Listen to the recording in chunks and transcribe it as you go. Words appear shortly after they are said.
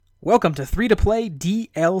Welcome to 3 to Play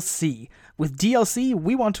DLC. With DLC,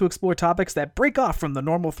 we want to explore topics that break off from the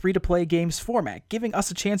normal 3 to Play games format, giving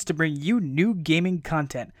us a chance to bring you new gaming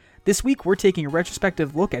content. This week, we're taking a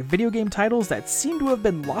retrospective look at video game titles that seem to have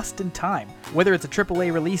been lost in time. Whether it's a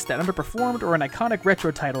AAA release that underperformed or an iconic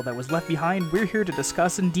retro title that was left behind, we're here to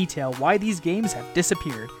discuss in detail why these games have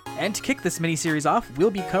disappeared. And to kick this miniseries off,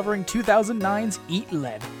 we'll be covering 2009's Eat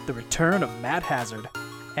Lead, The Return of Matt Hazard.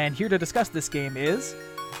 And here to discuss this game is...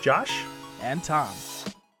 Josh and Tom.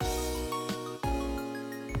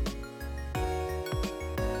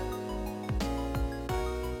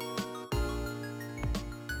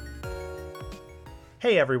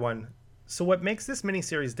 Hey everyone. So what makes this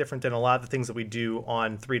miniseries different than a lot of the things that we do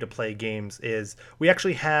on 3-to-play games is we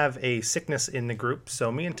actually have a sickness in the group.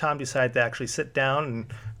 So me and Tom decided to actually sit down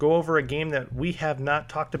and go over a game that we have not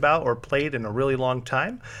talked about or played in a really long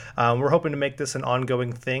time. We're hoping to make this an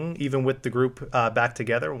ongoing thing, even with the group back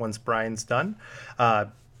together once Brian's done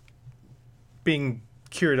being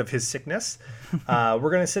cured of his sickness. We're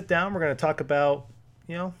going to sit down. We're going to talk about,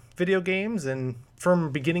 video games and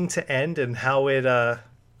from beginning to end and how it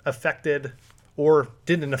affected or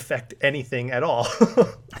didn't affect anything at all.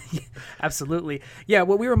 Absolutely. Yeah,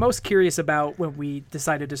 what we were most curious about when we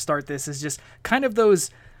decided to start this is just kind of those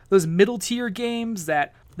middle tier games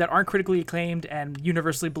that aren't critically acclaimed and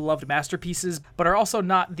universally beloved masterpieces, but are also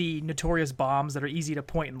not the notorious bombs that are easy to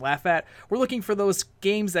point and laugh at. We're looking for those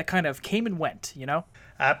games that kind of came and went,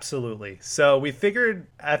 Absolutely. So we figured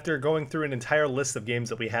after going through an entire list of games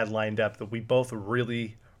that we had lined up that we both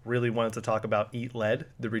really wanted to talk about Eat Lead,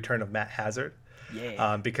 The Return of Matt Hazard.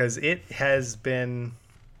 Yeah. Because it has been,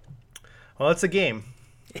 it's a game.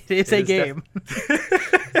 It is a game.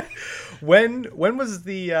 When was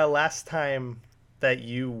the last time that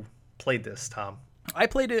you played this, Tom? I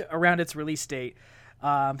played it around its release date.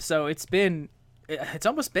 So it's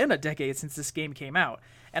almost been a decade since this game came out.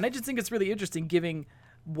 And I just think it's really interesting given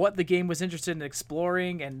what the game was interested in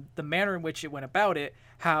exploring and the manner in which it went about it,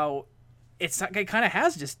 how it kind of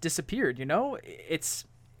has just disappeared, It's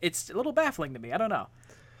a little baffling to me. I don't know.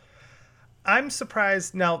 I'm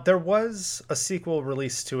surprised. Now, there was a sequel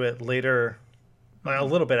released to it later, a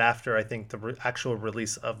little bit after, I think, the actual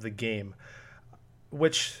release of the game.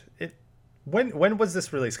 When was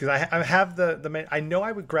this released? Because I have I know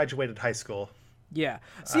I graduated high school. Yeah.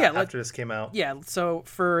 So after this came out. Yeah. So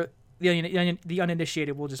for the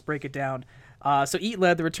uninitiated, we'll just break it down. So Eat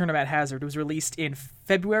Lead, The Return of Matt Hazard was released in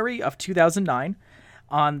February of 2009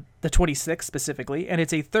 on the 26th specifically, and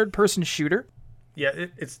it's a third-person shooter. Yeah,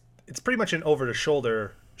 it's pretty much an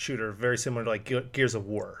over-the-shoulder shooter, very similar to like Gears of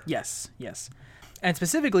War. Yes. And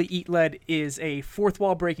specifically, Eat Lead is a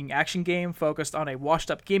fourth-wall-breaking action game focused on a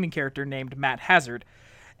washed-up gaming character named Matt Hazard.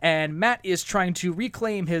 And Matt is trying to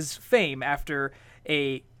reclaim his fame after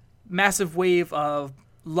a massive wave of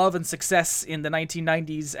love and success in the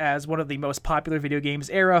 1990s as one of the most popular video games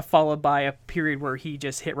era, followed by a period where he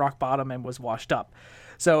just hit rock bottom and was washed up.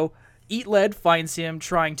 So Eat Lead finds him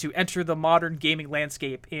trying to enter the modern gaming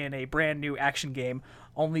landscape in a brand new action game,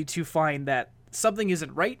 only to find that something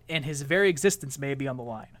isn't right and his very existence may be on the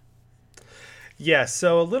line. Yeah,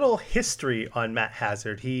 so a little history on Matt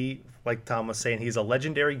Hazard. He, like Tom was saying, he's a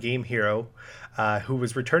legendary game hero who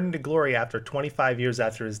was returning to glory after 25 years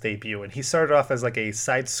after his debut. And he started off as like a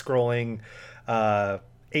side-scrolling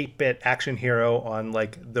 8-bit action hero on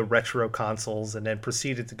like the retro consoles, and then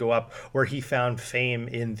proceeded to go up where he found fame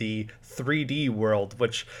in the 3D world,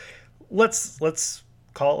 which let's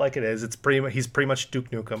call it like it is. He's pretty much Duke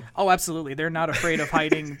Nukem. Oh, absolutely. They're not afraid of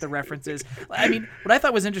hiding the references. I mean, what I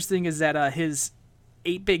thought was interesting is that his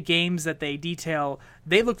 8-bit games that they detail,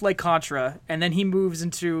 they look like Contra, and then he moves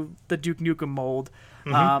into the Duke Nukem mold.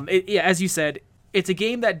 Mm-hmm. As you said, it's a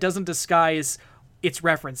game that doesn't disguise its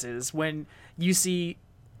references. When you see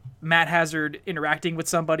Matt Hazard interacting with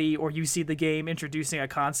somebody, or you see the game introducing a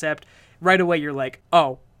concept, right away you're like,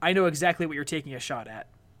 oh, I know exactly what you're taking a shot at.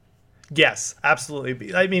 Yes,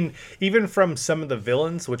 absolutely. I mean, even from some of the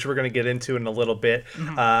villains, which we're going to get into in a little bit,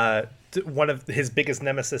 one of his biggest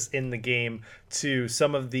nemesis in the game, to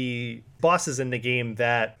some of the bosses in the game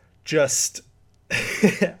that just,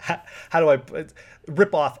 how do I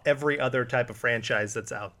rip off every other type of franchise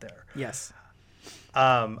that's out there. Yes.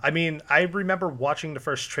 I mean, I remember watching the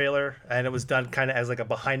first trailer, and it was done kind of as like a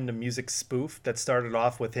behind the music spoof that started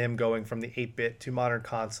off with him going from the 8-bit to modern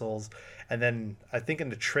consoles. And then I think in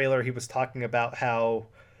the trailer he was talking about how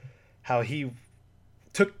he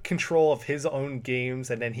took control of his own games,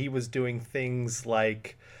 and then he was doing things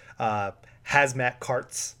like hazmat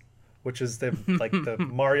carts, which is the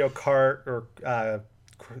Mario Kart or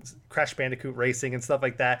Crash Bandicoot Racing and stuff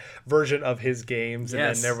like that version of his games. And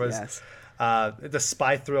then there was the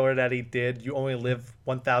spy thriller that he did, You Only Live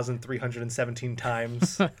 1,317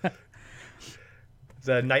 Times.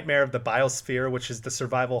 The Nightmare of the Biosphere, which is the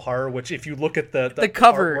survival horror, which if you look at the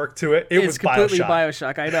cover artwork to it, it was completely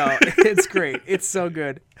BioShock. I know. It's great. It's so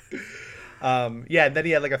good. And then he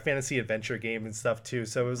had like a fantasy adventure game and stuff too.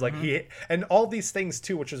 So it was like and all these things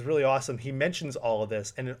too, which is really awesome. He mentions all of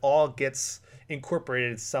this, and it all gets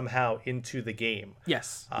incorporated somehow into the game.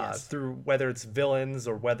 Yes. Through whether it's villains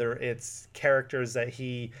or whether it's characters that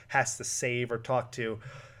he has to save or talk to.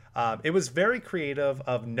 It was very creative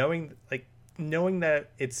of knowing that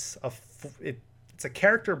it's a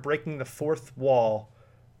character breaking the fourth wall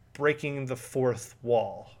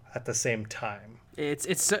at the same time.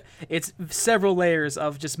 It's several layers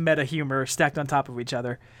of just meta humor stacked on top of each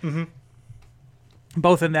other. Mm-hmm.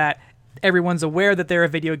 Both in that everyone's aware that they're a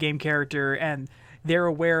video game character and they're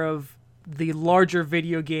aware of the larger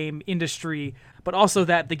video game industry, but also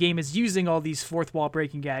that the game is using all these fourth wall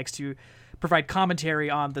breaking gags to provide commentary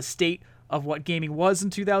on the state of what gaming was in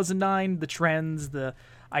 2009, the trends, the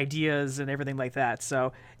ideas, and everything like that.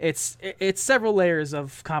 So it's several layers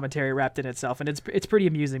of commentary wrapped in itself, and it's pretty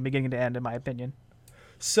amusing beginning to end, in my opinion.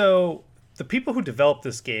 So the people who developed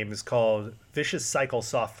this game is called Vicious Cycle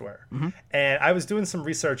Software, and I was doing some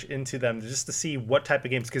research into them just to see what type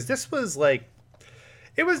of games, because this was like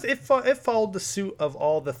it followed the suit of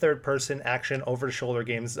all the third-person action over-the-shoulder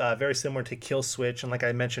games, very similar to Kill Switch and, like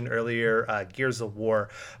I mentioned earlier, Gears of War.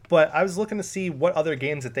 But I was looking to see what other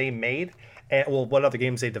games that they made, and what other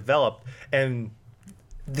games they developed, and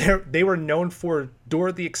they were known for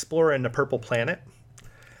Dora the Explorer and the Purple Planet,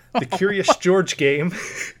 the Curious George game,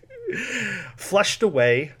 Flushed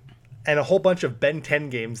Away, and a whole bunch of Ben 10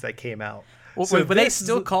 games that came out. Well, so were they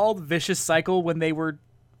still called Vicious Cycle when they were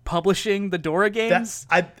publishing the Dora games?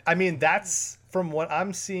 I mean, that's from what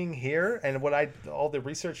I'm seeing here and all the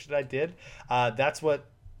research that I did, that's what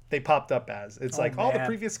they popped up as. It's all the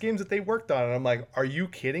previous games that they worked on, and I'm like, are you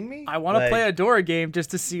kidding me? I want to play a Dora game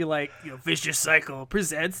just to see, Vicious Cycle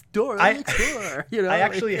presents Dora the Explorer. I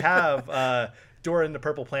actually have Dora and the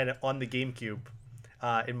Purple Planet on the GameCube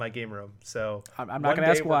in my game room. So I'm not going to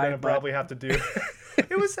ask why. We're gonna probably have to do.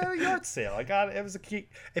 It was at a yard sale. I got it. It was a key.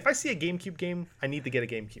 If I see a GameCube game, I need to get a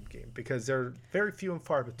GameCube game because they're very few and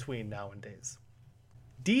far between nowadays.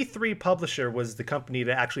 D3 Publisher was the company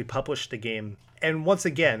that actually published the game. And once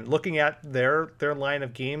again, looking at their line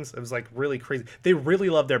of games, it was like really crazy. They really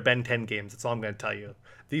love their Ben 10 games. That's all I'm going to tell you.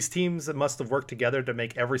 These teams must have worked together to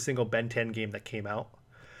make every single Ben 10 game that came out.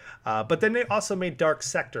 But then they also made Dark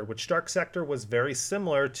Sector, which Dark Sector was very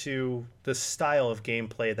similar to the style of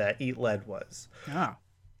gameplay that Eat Lead was. Oh.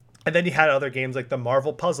 And then you had other games like the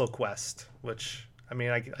Marvel Puzzle Quest, which, I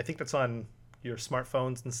mean, I think that's on your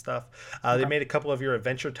smartphones and stuff. They made a couple of your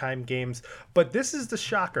Adventure Time games. But this is the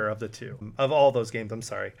shocker of the two, of all those games, I'm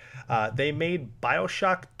sorry. They made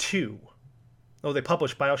BioShock 2. Oh, they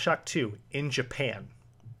published BioShock 2 in Japan.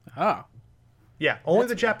 Oh. Yeah, only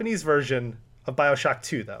the Japanese version of BioShock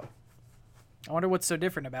 2, though. I wonder what's so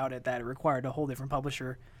different about it that it required a whole different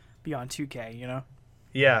publisher beyond 2K, you know?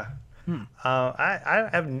 Yeah. I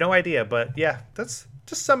have no idea, but yeah, that's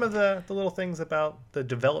just some of the little things about the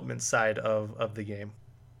development side of the game.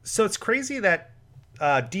 So it's crazy that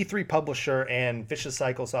D3 Publisher and Vicious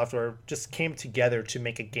Cycle Software just came together to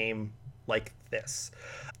make a game like this.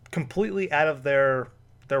 Completely out of their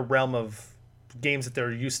realm of games that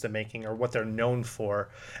they're used to making or what they're known for,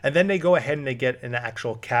 and then they go ahead and they get an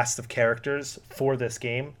actual cast of characters for this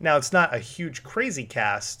game. Now, it's not a huge crazy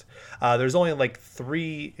cast. There's only like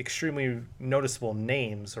 3 extremely noticeable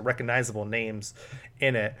names or recognizable names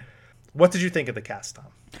in it. What did you think of the cast, Tom?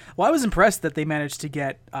 Well, I was impressed that they managed to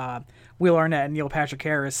get Will Arnett and Neil Patrick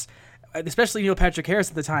Harris, especially Neil Patrick Harris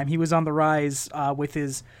at the time. He was on the rise with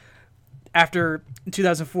his, after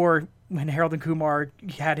 2004, when Harold and Kumar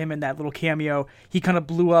had him in that little cameo, he kind of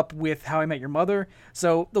blew up with How I Met Your Mother.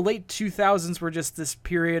 So the late 2000s were just this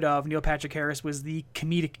period of Neil Patrick Harris was the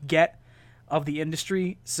comedic get of the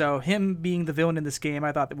industry. So him being the villain in this game,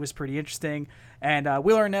 I thought that was pretty interesting. And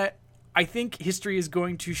Will Arnett, I think history is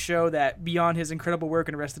going to show that beyond his incredible work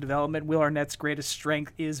in Arrested Development, Will Arnett's greatest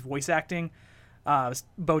strength is voice acting.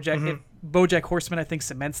 BoJack Horseman, I think,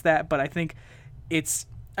 cements that, but I think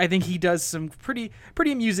he does some pretty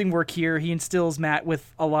amusing work here. He instills Matt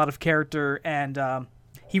with a lot of character, and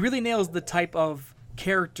he really nails the type of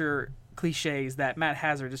character cliches that Matt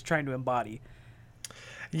Hazard is trying to embody.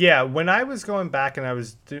 Yeah, when I was going back and I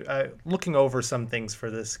was looking over some things for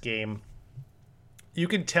this game, you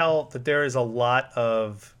can tell that there is a lot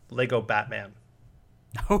of Lego Batman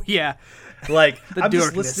Oh yeah, Like the I'm just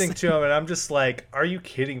darkness. listening to him and I'm just like, are you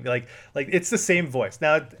kidding me? Like it's the same voice.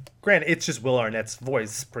 Now, granted, it's just Will Arnett's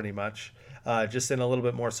voice pretty much, just in a little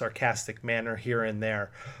bit more sarcastic manner here and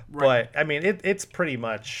there. Right. But I mean, it's pretty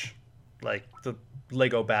much like the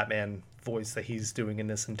Lego Batman voice that he's doing in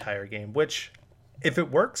this entire game. Which, if it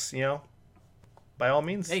works, by all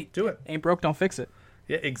means, Hey, do it. Ain't broke, don't fix it.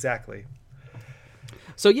 Yeah, exactly.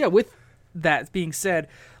 So yeah, with that being said,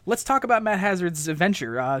 let's talk about Matt Hazard's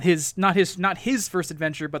adventure. His not his first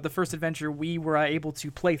adventure, but the first adventure we were able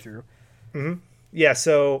to play through. Yeah,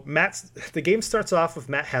 so the game starts off with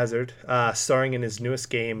Matt Hazard starring in his newest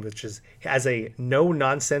game, which is as a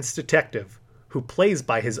no-nonsense detective who plays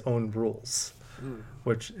by his own rules,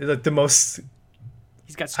 which is like the most...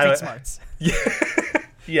 He's got street smarts.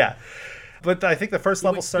 Yeah. But I think the first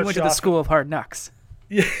level starts He went to off... the School of Hard Knocks.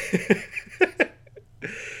 Yeah.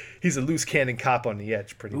 He's a loose cannon cop on the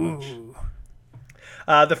edge, pretty much.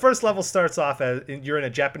 The first level starts off as you're in a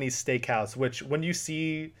Japanese steakhouse, which when you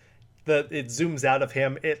see it zooms out of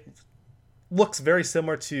him, it looks very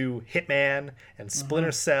similar to Hitman and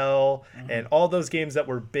Splinter Cell and all those games that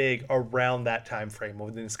were big around that time frame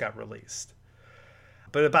when this got released.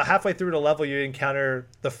 But about halfway through the level, you encounter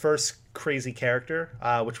the first crazy character,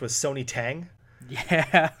 which was Sony Tang.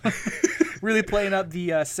 Yeah. Really playing up the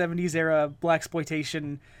 70s era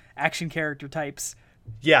blaxploitation action character types.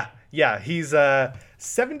 Yeah. He's a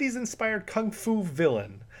 70s inspired kung fu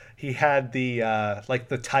villain. He had the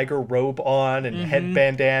the tiger robe on and head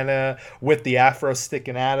bandana with the afro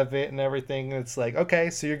sticking out of it and everything. It's like, okay,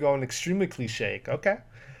 so you're going extremely cliche. Okay.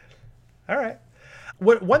 All right.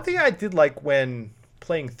 One thing I did like when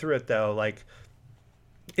playing through it, though, like,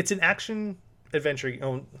 it's an action adventure,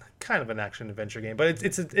 kind of an action adventure game, but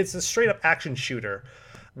it's a straight up action shooter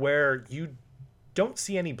where you don't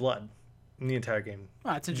see any blood in the entire game.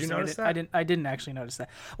 Oh, it's Did you interesting. notice that? I didn't actually notice that.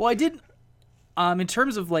 Well, I did. In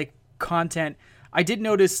terms of like content, I did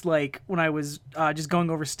notice like when I was just going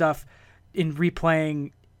over stuff in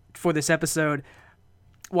replaying for this episode,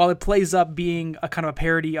 while it plays up being a kind of a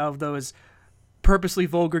parody of those purposely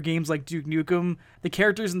vulgar games like Duke Nukem, the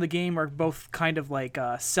characters in the game are both kind of like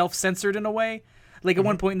self-censored in a way. Like at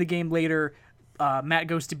one point in the game later, Matt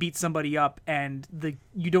goes to beat somebody up, and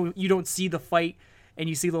you don't see the fight, and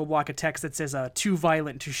you see a little block of text that says "too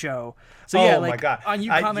violent to show." So yeah, my God. on you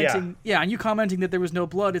commenting, on you commenting that there was no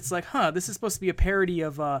blood, it's like, this is supposed to be a parody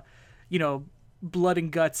of blood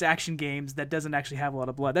and guts action games that doesn't actually have a lot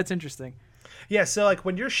of blood. That's interesting. Yeah, so like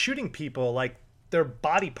when you're shooting people, like their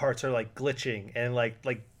body parts are like glitching and like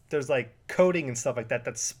there's like coating and stuff like that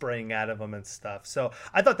that's spraying out of them and stuff. So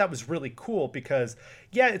I thought that was really cool because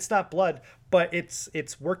it's not blood, but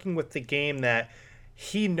it's working with the game that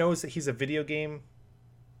he knows that he's a video game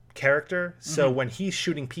character. So when he's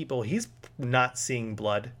shooting people, he's not seeing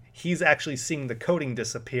blood. He's actually seeing the coating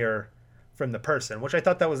disappear from the person, which I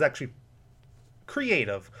thought that was actually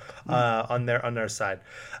creative on their side.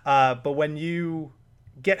 But when you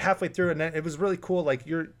get halfway through, and it was really cool, like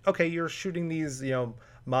you're shooting these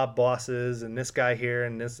mob bosses and this guy here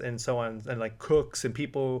and this and so on, and like cooks and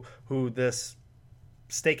people who this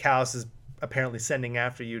steakhouse is apparently sending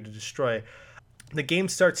after you to destroy. The game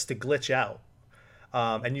starts to glitch out,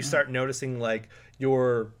 and you start noticing like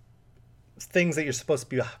your things that you're supposed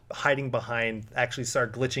to be hiding behind actually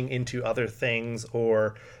start glitching into other things,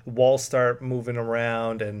 or walls start moving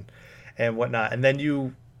around and whatnot. And then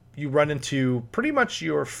you run into pretty much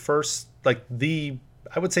your first, like,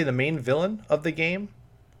 I would say the main villain of the game.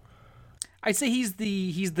 I'd say he's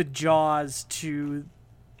the Jaws to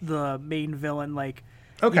the main villain, like,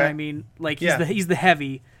 Okay. you know what I mean? Like he's the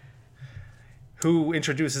heavy. Who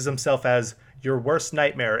introduces himself as your worst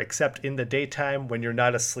nightmare, except in the daytime when you're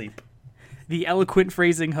not asleep. The eloquent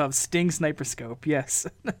phrasing of Sting Sniper Scope, yes.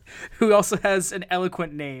 Who also has an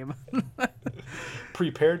eloquent name.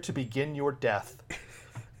 Prepared to begin your death.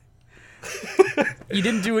 You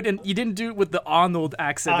didn't do it with the Arnold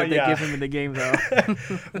accent that they give him in the game, though.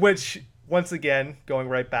 Which, once again, going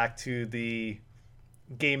right back to the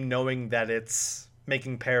game knowing that it's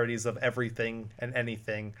making parodies of everything and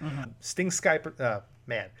anything. Sting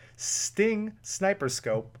Sniper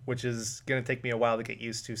Scope, which is going to take me a while to get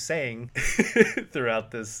used to saying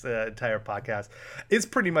throughout this entire podcast, is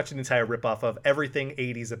pretty much an entire ripoff of everything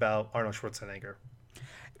 80s about Arnold Schwarzenegger.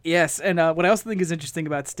 Yes, and what I also think is interesting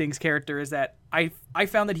about Sting's character is that I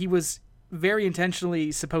found that he was very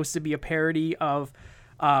intentionally supposed to be a parody of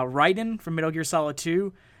Raiden from Metal Gear Solid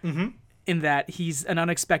 2, in that he's an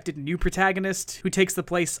unexpected new protagonist who takes the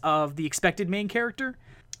place of the expected main character.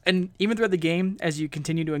 And even throughout the game, as you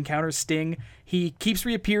continue to encounter Sting, he keeps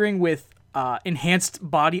reappearing with enhanced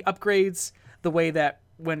body upgrades, the way that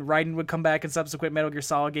when Raiden would come back in subsequent Metal Gear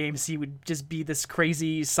Solid games, he would just be this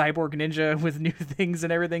crazy cyborg ninja with new things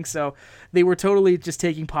and everything. So they were totally just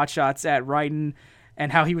taking pot shots at Raiden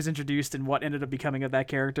and how he was introduced and what ended up becoming of that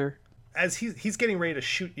character. As he's getting ready to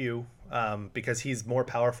shoot you, because he's more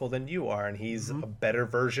powerful than you are, and he's a better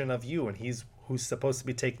version of you, and he's who's supposed to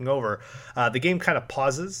be taking over. The game kind of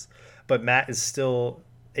pauses, but Matt is still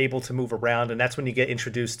able to move around, and that's when you get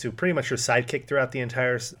introduced to pretty much your sidekick throughout the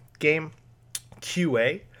entire game,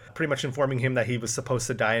 QA, pretty much informing him that he was supposed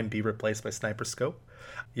to die and be replaced by Sniper Scope.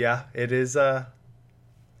 Yeah, it is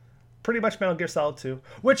pretty much Metal Gear Solid 2.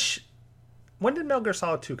 Which, when did Metal Gear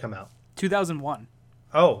Solid 2 come out? 2001.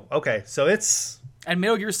 Oh, okay. So it's... And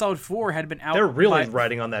Metal Gear Solid 4 had been out... They're really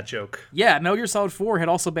riding on that joke. Yeah, Metal Gear Solid 4 had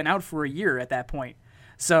also been out for a year at that point.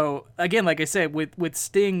 So, again, like I said, with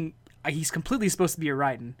Sting, he's completely supposed to be a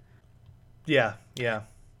Raiden. Yeah, yeah.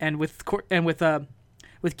 And with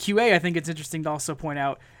QA, I think it's interesting to also point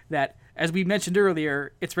out that, as we mentioned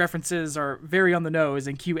earlier, its references are very on the nose,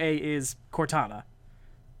 and QA is Cortana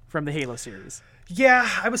from the Halo series. Yeah,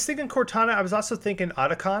 I was thinking Cortana. I was also thinking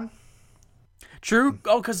Otacon. True.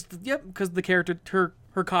 Oh, because the character,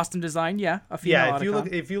 her costume design, a female. Yeah,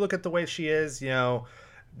 if you look at the way she is,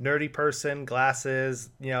 nerdy person, glasses,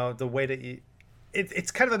 the way that it's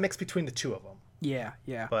kind of a mix between the two of them. Yeah,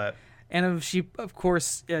 yeah. But she, of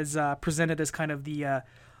course, is presented as kind of the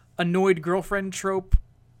annoyed girlfriend trope,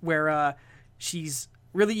 where she's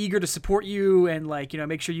really eager to support you and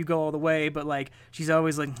make sure you go all the way, but she's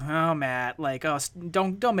always like, oh Matt,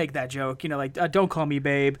 don't make that joke, don't call me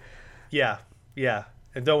babe. Yeah. Yeah,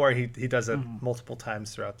 and don't worry, he does it multiple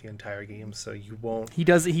times throughout the entire game, so you won't. He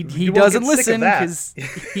doesn't listen because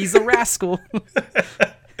he's a rascal.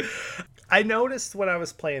 I noticed when I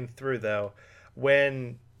was playing through, though,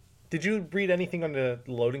 did you read anything on the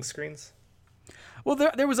loading screens? Well,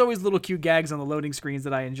 there was always little cute gags on the loading screens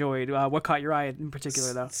that I enjoyed. What caught your eye in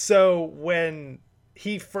particular, though? So when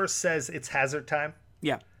he first says it's hazard time,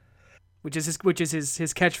 yeah. Which is his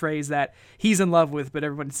catchphrase that he's in love with, but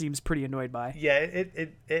everyone seems pretty annoyed by. Yeah,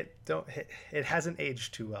 it hasn't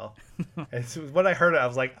aged too well. And so when I heard it, I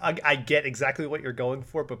was like, I get exactly what you're going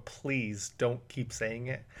for, but please don't keep saying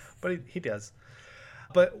it. But he does.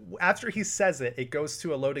 But after he says it, it goes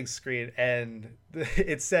to a loading screen, and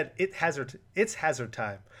it said it's hazard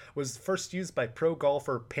time was first used by pro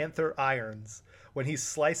golfer Panther Irons when he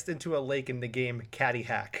sliced into a lake in the game Caddy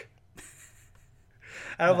Hack.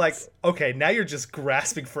 And I'm like, okay, now you're just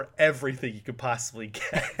grasping for everything you could possibly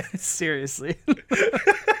get. Seriously.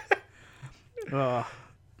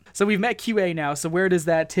 So we've met QA now. So where does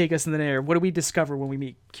that take us in the narrative? What do we discover when we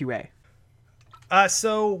meet QA?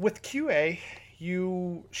 So with QA,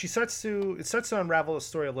 it starts to unravel the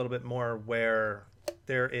story a little bit more, where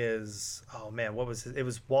there is, oh man, what was it? It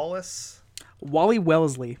was Wally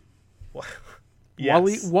Wellesley.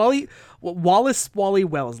 Yes. Wallace Wally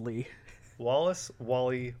Wellesley. Wallace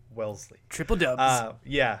Wally Wellesley. Triple Dubs.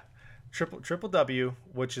 Yeah. Triple W,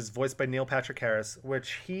 which is voiced by Neil Patrick Harris,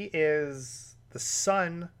 which he is the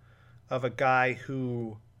son of a guy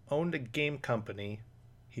who owned a game company.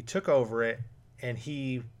 He took over it, and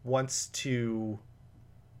he wants to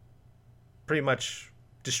pretty much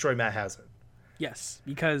destroy Matt Hazard. Yes,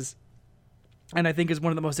 because, and I think is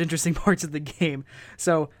one of the most interesting parts of the game.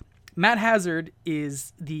 So Matt Hazard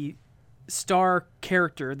is the star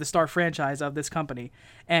character, the star franchise of this company,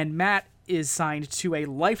 and Matt is signed to a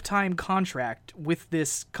lifetime contract with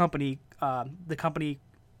this company, the company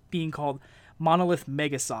being called Monolith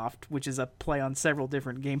Megasoft, which is a play on several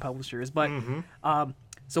different game publishers. But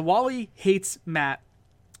so Wally hates Matt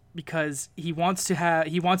because he wants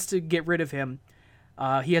to get rid of him.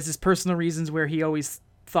 He has his personal reasons where he always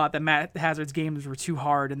thought that Matt Hazard's games were too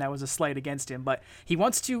hard and that was a slight against him, but he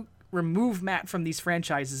wants to remove Matt from these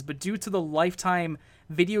franchises, but due to the lifetime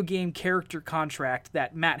video game character contract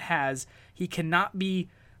that Matt has, he cannot be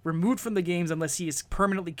removed from the games unless he is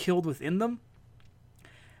permanently killed within them.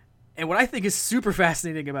 And what I think is super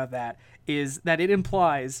fascinating about that is that it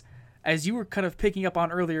implies, as you were kind of picking up on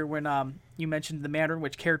earlier when you mentioned the manner in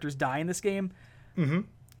which characters die in this game,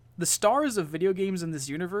 the stars of video games in this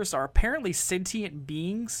universe are apparently sentient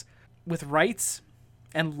beings with rights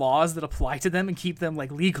and laws that apply to them and keep them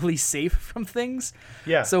legally safe from things.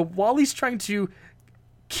 Yeah. So Wally's trying to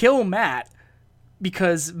kill Matt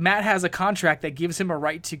because Matt has a contract that gives him a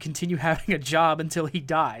right to continue having a job until he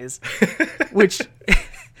dies, which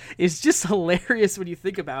is just hilarious when you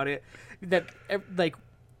think about it. That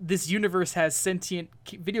this universe has sentient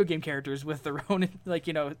video game characters with their own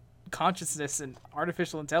consciousness and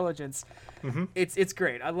artificial intelligence. It's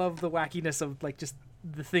great. I love the wackiness of just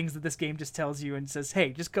the things that this game just tells you and says, hey,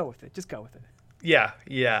 just go with it. Yeah,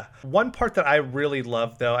 yeah. One part that I really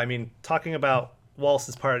love, though, I mean, talking about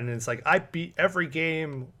Wallace's part, and it's like I beat every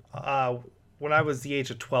game when I was the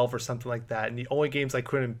age of 12 or something like that, and the only games I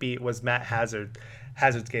couldn't beat was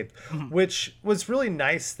Hazard's game, which was really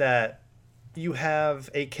nice that you have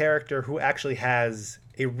a character who actually has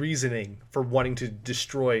a reasoning for wanting to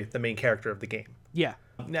destroy the main character of the game. Yeah.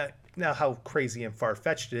 Now, how crazy and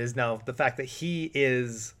far-fetched it is. Now, the fact that he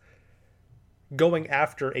is going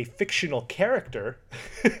after a fictional character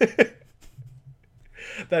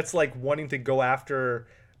that's like wanting to go after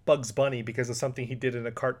Bugs Bunny because of something he did in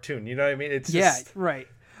a cartoon. You know what I mean? It's just... Yeah, right.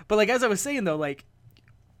 But like as I was saying though, like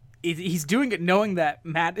he's doing it knowing that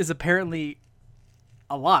Matt is apparently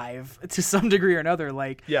alive to some degree or another.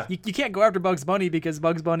 Like Yeah. you can't go after Bugs Bunny because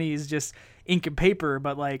Bugs Bunny is just ink and paper,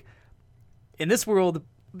 but like in this world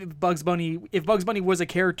if Bugs Bunny was a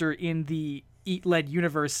character in the Eat Led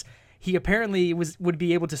universe, he apparently would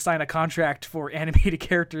be able to sign a contract for animated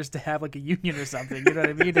characters to have like a union or something. You know what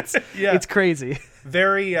I mean? It's Yeah. It's crazy.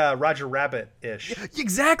 Very Roger Rabbit-ish.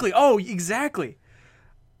 Exactly. Oh, exactly.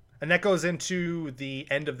 And that goes into the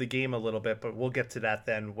end of the game a little bit, but we'll get to that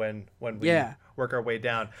then when we Yeah. work our way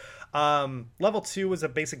down. Level 2 was a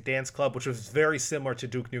basic dance club, which was very similar to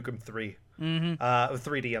Duke Nukem 3.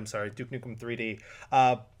 3D, I'm sorry, Duke Nukem 3D.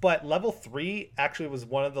 But level 3 actually was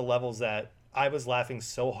one of the levels that I was laughing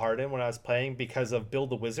so hard in when I was playing because of Bill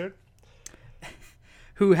the Wizard.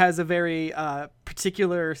 Who has a very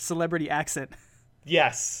particular celebrity accent.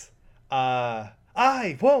 Yes.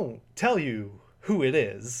 I won't tell you who it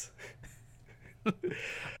is.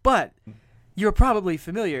 But you're probably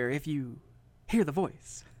familiar if you hear the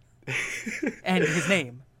voice. And his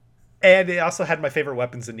name. And it also had my favorite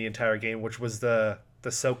weapons in the entire game, which was the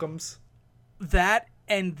Soakums. That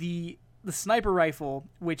and the sniper rifle,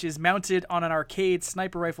 which is mounted on an arcade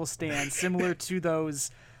sniper rifle stand similar to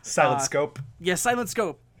those... Silent Scope. Yeah, Silent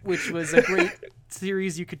Scope, which was a great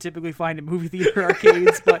series you could typically find in movie theater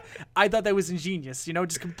arcades, but I thought that was ingenious, you know,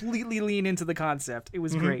 just completely lean into the concept. It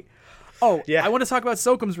was great. Oh, Yeah. I want to talk about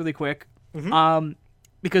Soakums really quick,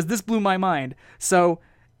 because this blew my mind. So,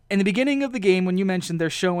 in the beginning of the game, when you mentioned they're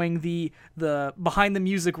showing the behind the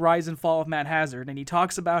music rise and fall of Matt Hazard, and he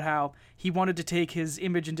talks about how he wanted to take his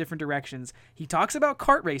image in different directions. He talks about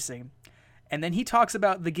kart racing, and then he talks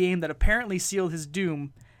about the game that apparently sealed his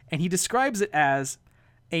doom, and he describes it as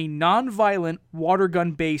a non-violent water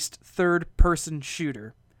gun-based third-person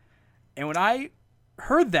shooter. And when I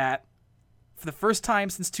heard that for the first time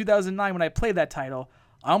since 2009 when I played that title,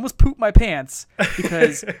 I almost pooped my pants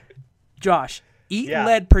because, Josh, Eat Yeah.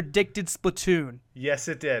 Led predicted Splatoon. Yes,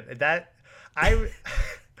 it did. That I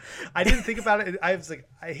didn't think about it. I was like,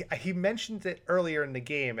 he mentioned it earlier in the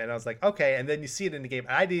game, and I was like, okay. And then you see it in the game.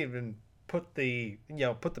 I didn't even put the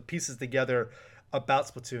pieces together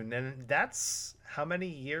about Splatoon, and that's how many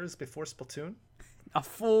years before Splatoon? A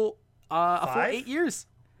full 8 years.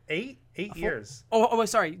 Eight years. Oh,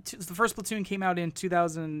 sorry. The first Splatoon came out in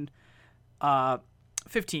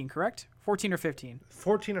 2015, correct? 14 or 15.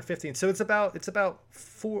 14 or 15. So it's about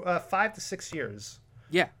 5 to 6 years.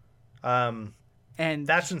 Yeah. And And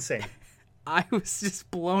that's insane. I was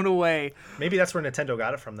just blown away. Maybe that's where Nintendo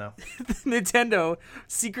got it from, though. Nintendo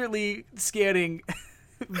secretly scanning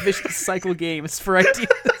Vicious Cycle games for ideas.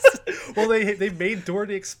 Well, they made Dora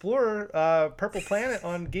the Explorer, Purple Planet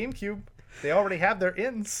on GameCube. They already have their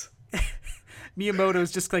ins.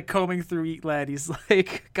 Miyamoto's just like combing through Eat Led. He's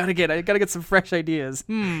like, I gotta get some fresh ideas.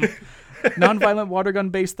 Non-violent water gun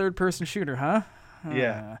based third person shooter, huh?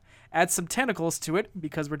 Yeah. Add some tentacles to it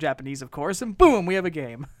because we're Japanese, of course, and boom, we have a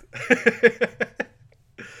game.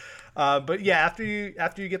 But yeah, after you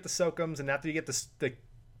get the Soakums and after you get the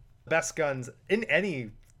best guns in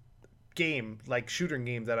any game, like shooting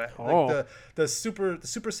game like the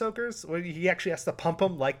super soakers, where he actually has to pump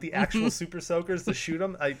them like the actual super soakers to shoot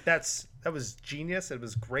them. That was genius. It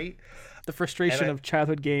was great. The frustration of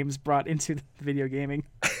childhood games brought into video gaming.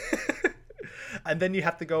 And then you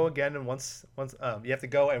have to go again, and once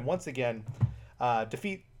again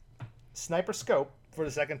defeat Sniper Scope for the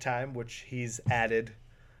second time, which he's added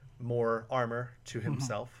more armor to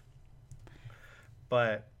himself.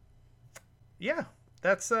 But yeah,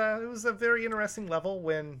 that's it was a very interesting level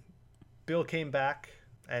when Bill came back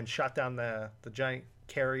and shot down the giant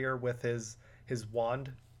carrier with his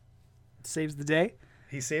wand. Saves the day.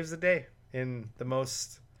 He saves the day in the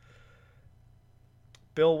most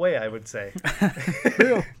Bill way, I would say.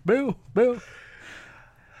 Boo.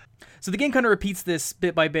 So the game kind of repeats this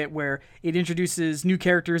bit by bit, where it introduces new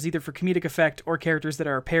characters either for comedic effect or characters that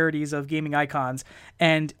are parodies of gaming icons.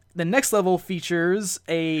 And the next level features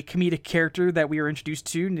a comedic character that we are introduced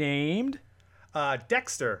to named...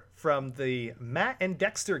 Dexter from the Matt and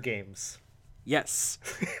Dexter games, Yes.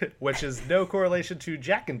 which is no correlation to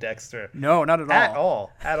Jack and Dexter. No, not at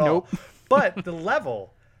all. At Nope. all. But the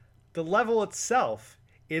level itself,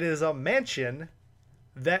 it is a mansion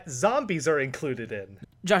that zombies are included in.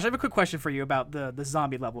 Josh, I have a quick question for you about the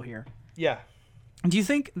zombie level here. Yeah. Do you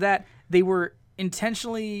think that they were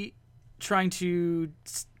intentionally trying to...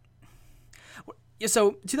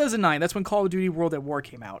 So, 2009, that's when Call of Duty World at War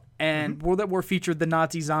came out, and World at War featured the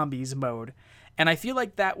Nazi zombies mode. And I feel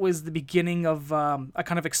like that was the beginning of a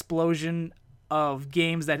kind of explosion of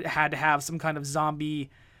games that had to have some kind of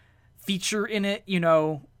zombie feature in it, you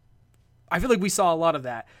know. I feel like we saw a lot of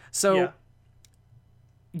that. So, Yeah.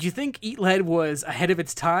 do you think Eat Lead was ahead of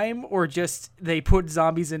its time, or just they put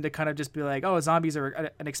zombies in to kind of just be like, oh, zombies are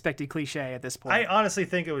an expected cliche at this point? I honestly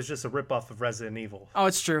think it was just a ripoff of Resident Evil. Oh,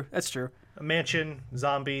 it's true. That's true. A mansion,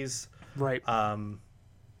 zombies. Right. I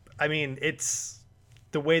mean, it's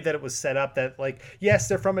the way that it was set up that, like, yes,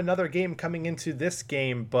 they're from another game coming into this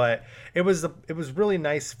game, but it was really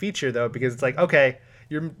nice feature though, because it's like, okay,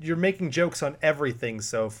 you're making jokes on everything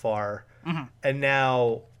so far, and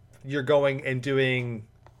now you're going and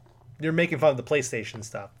you're making fun of the PlayStation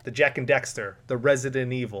stuff, the Jack and Dexter, the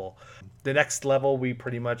Resident Evil. The next level, we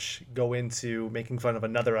pretty much go into making fun of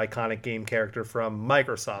another iconic game character from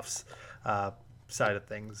Microsoft's side of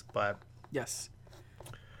things. But Yes.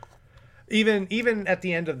 even at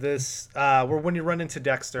the end of this, where when you run into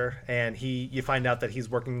Dexter and you find out that he's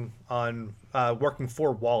working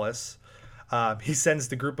for Wallace, he sends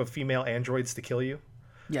the group of female androids to kill you.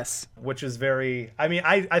 Yes. Which is very, I mean,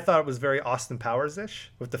 I thought it was very Austin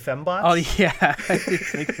Powers-ish with the fembots. Oh, yeah. I did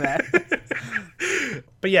think that.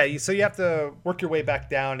 But yeah, so you have to work your way back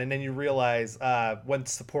down, and then you realize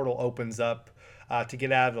once the portal opens up to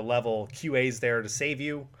get out of the level, QA's there to save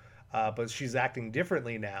you, but she's acting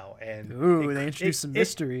differently now. And Ooh, they introduced some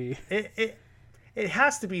mystery. It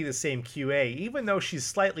has to be the same QA, even though she's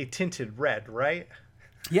slightly tinted red, right?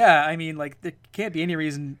 Yeah, I mean, like, there can't be any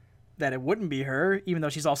reason that it wouldn't be her, even though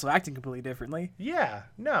she's also acting completely differently. Yeah,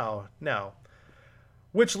 no.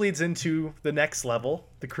 Which leads into the next level,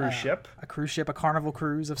 the cruise ship. A cruise ship, a carnival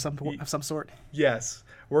cruise of some sort. Yes,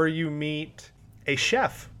 where you meet a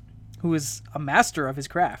chef. Who is a master of his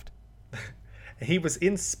craft. He was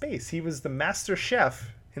in space. He was the master chef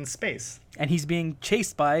in space. And he's being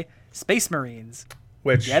chased by Space Marines.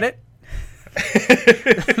 Which, Get it?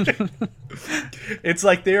 It's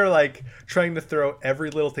like they're like trying to throw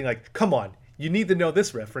every little thing, like, come on, you need to know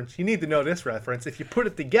this reference. You need to know this reference. If you put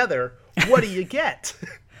it together, what do you get?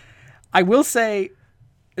 I will say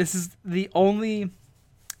this is the only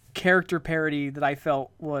character parody that I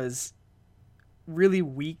felt was really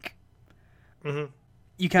weak. Mm-hmm.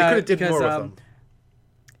 You They could have did because, more with them.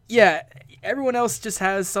 Yeah, everyone else just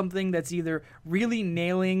has something that's either really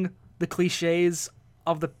nailing the cliches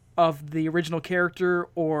of the original character,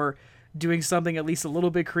 or doing something at least a little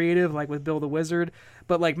bit creative, like with Bill the Wizard.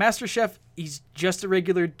 But like Master Chef, he's just a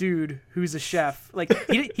regular dude who's a chef. Like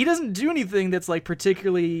he doesn't do anything that's like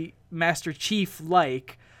particularly Master Chief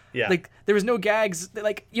like. Yeah. Like there was no gags.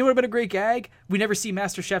 Like, you know what would have been a great gag? We never see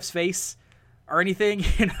Master Chef's face or anything.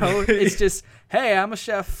 You know, it's just, hey, I'm a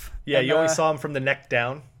chef. Yeah, and, you always saw him from the neck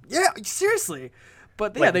down. Yeah, seriously.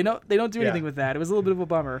 But yeah, Like, they don't do anything yeah. with that. It was a little bit of a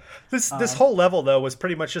bummer. This whole level, though, was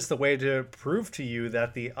pretty much just a way to prove to you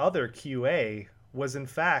that the other QA was, in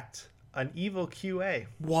fact, an evil QA.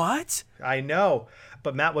 What? I know,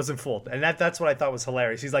 but Matt wasn't fooled. And that's what I thought was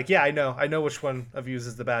hilarious. He's like, yeah, I know which one of you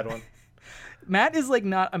is the bad one. Matt is like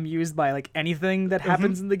not amused by like anything that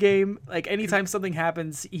happens in the game. Like anytime something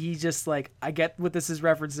happens, he's just like, I get what this is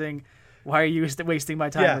referencing. Why are you wasting my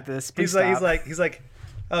time with this? Please He's stop. like,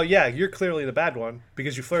 oh yeah, you're clearly the bad one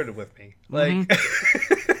because you flirted with me. Like,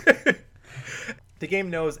 the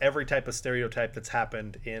game knows every type of stereotype that's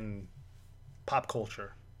happened in pop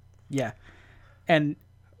culture. Yeah. And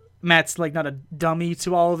Matt's like not a dummy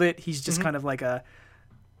to all of it. He's just kind of like a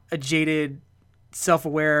jaded,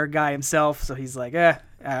 self-aware guy himself. So he's like,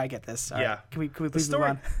 I get this. All right. Can we please move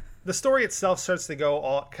on? The story itself starts to go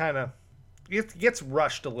all kind of, it gets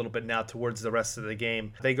rushed a little bit now towards the rest of the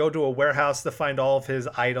game. They go to a warehouse to find all of his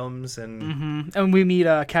items, and And we meet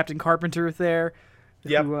Captain Carpenter there,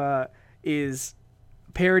 Yep. who is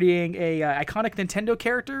parodying a iconic Nintendo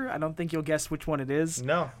character. I don't think you'll guess which one it is.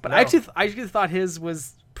 No, But no. I actually thought his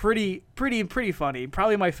was pretty funny.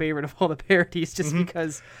 Probably my favorite of all the parodies, just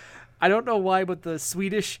because I don't know why, but the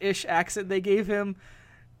Swedish-ish accent they gave him,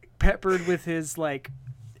 peppered with his like,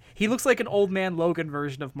 he looks like an old man Logan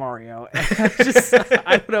version of Mario. And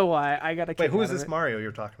I don't know why. I got a kick Wait, who out is of this it. Mario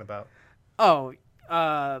you're talking about? Oh,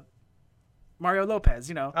 Mario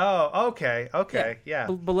Lopez, Oh, okay, yeah.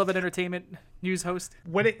 beloved entertainment news host.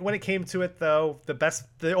 When it came to it, though,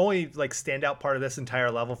 the only like standout part of this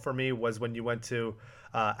entire level for me was when you went to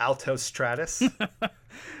Alto Stratus,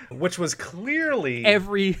 which was clearly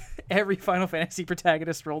Every Final Fantasy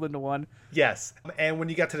protagonist rolled into one. yes. And when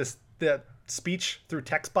you got to the speech through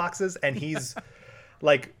text boxes, and he's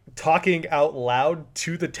like talking out loud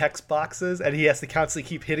to the text boxes, and he has to constantly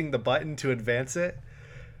keep hitting the button to advance it.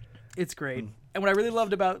 It's great. And what I really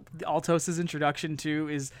loved about Altos' introduction too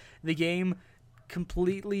is the game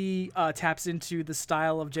completely taps into the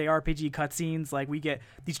style of JRPG cutscenes. Like we get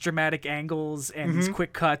these dramatic angles and these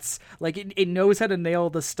quick cuts. Like it knows how to nail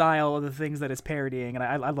the style of the things that it's parodying, and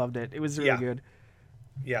I loved it. It was really good.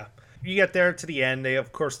 Yeah. You get there to the end. They,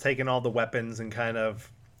 of course, taken all the weapons and kind of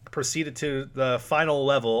proceeded to the final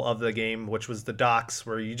level of the game, which was the docks,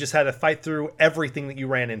 where you just had to fight through everything that you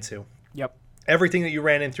ran into. Yep. Everything that you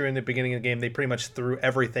ran into in the beginning of the game, they pretty much threw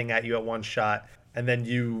everything at you at one shot. And then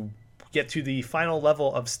you get to the final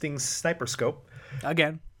level of Sting's Sniper Scope.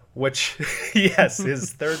 Again. Which, yes,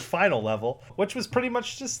 his third final level, which was pretty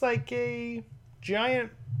much just like a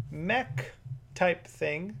giant mech type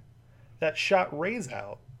thing that shot rays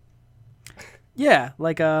out. Yeah,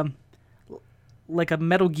 like a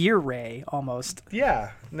Metal Gear ray almost.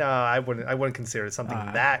 Yeah. No, I wouldn't consider it something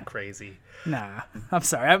that crazy. Nah, I'm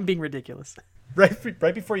sorry. I'm being ridiculous.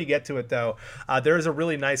 Right before you get to it, though, there is a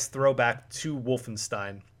really nice throwback to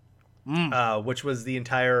Wolfenstein, which was the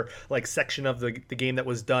entire like section of the game that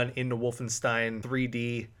was done in the Wolfenstein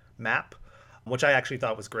 3D map, which I actually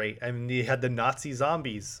thought was great. I mean, you had the Nazi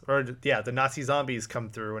zombies, the Nazi zombies come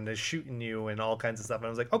through and they're shooting you and all kinds of stuff. And I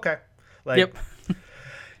was like, okay, like, yep.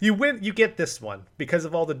 You win. You get this one because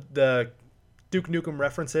of all the Duke Nukem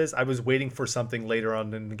references. I was waiting for something later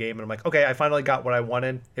on in the game, and I'm like, okay, I finally got what I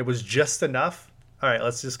wanted. It was just enough. All right,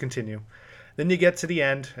 let's just continue. Then you get to the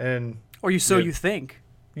end, and you think.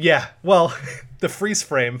 Yeah, well, the freeze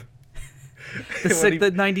frame. The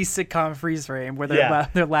 90s sitcom freeze frame where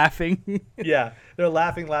they're laughing. Yeah, they're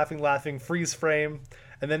laughing. Freeze frame,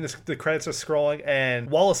 and then the credits are scrolling, and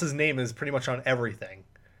Wallace's name is pretty much on everything.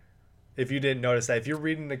 If you didn't notice that, if you're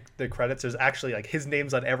reading the credits, there's actually like his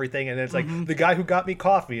name's on everything, and it's like the guy who got me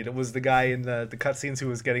coffee, and it was the guy in the cutscenes who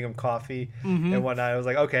was getting him coffee and whatnot. I was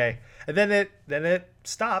like, okay, and then it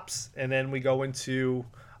stops, and then we go into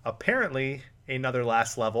apparently another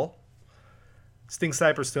last level. Sting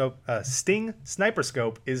Sniper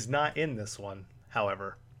Scope is not in this one,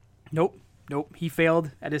 however. Nope. He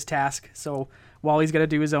failed at his task, so Wally's got to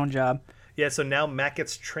do his own job. Yeah, so now Matt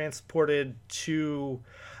gets transported to...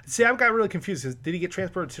 See, I got really confused. Did he get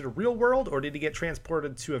transported to the real world, or did he get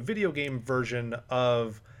transported to a video game version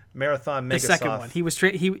of Marathon Megasoft? The second one.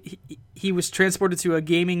 He was transported to a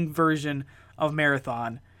gaming version of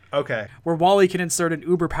Marathon. Okay. Where Wally can insert an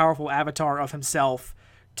uber powerful avatar of himself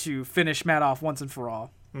to finish Matt off once and for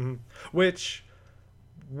all. Mm-hmm. Which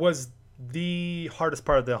was the hardest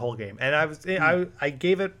part of the whole game. And I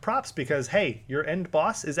gave it props because, hey, your end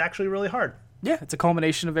boss is actually really hard. Yeah, it's a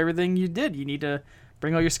culmination of everything you did. You need to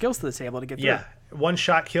bring all your skills to the table to get through. Yeah,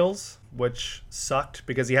 one-shot kills, which sucked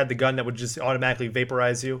because he had the gun that would just automatically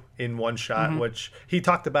vaporize you in one shot, which he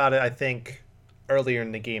talked about it, I think, earlier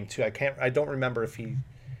in the game, too. I don't remember if he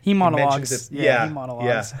monologues. He yeah, he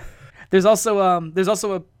monologues. Yeah. There's also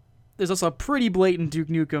a pretty blatant Duke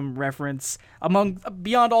Nukem reference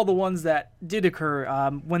beyond all the ones that did occur.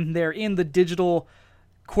 When they're in the digital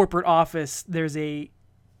corporate office, there's a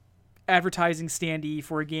advertising standee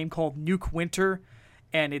for a game called Nuke Winter,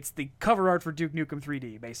 and it's the cover art for Duke Nukem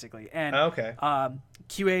 3D, basically. And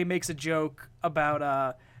QA makes a joke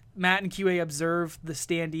about Matt and QA observe the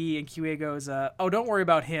standee, and QA goes, "Oh, don't worry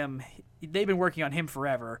about him. They've been working on him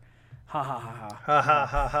forever." Ha ha ha ha. Ha ha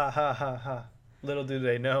ha ha ha ha ha. Little do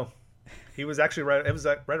they know, he was actually right. It was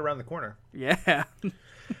right around the corner. Yeah.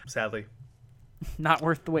 Sadly. Not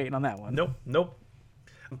worth the wait on that one. Nope.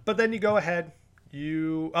 But then you go ahead.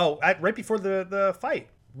 Right before the fight,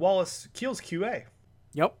 Wallace kills QA.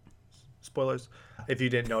 Yep. Spoilers. If you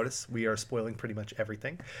didn't notice, we are spoiling pretty much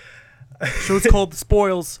everything. Show's called The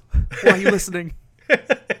Spoils. Why are you listening?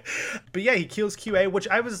 But yeah, he kills QA, which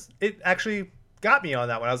it actually got me on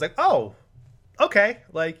that one. I was like, oh, okay.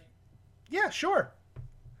 Like, yeah, sure.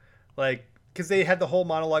 Like, because they had the whole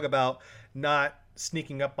monologue about not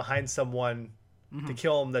sneaking up behind someone to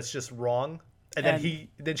kill him. That's just wrong. And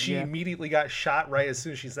then she immediately got shot right as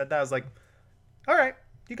soon as she said that. I was like, all right,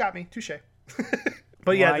 you got me. Touche.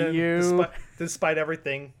 But yeah, despite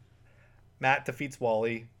everything, Matt defeats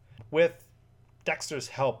Wally with Dexter's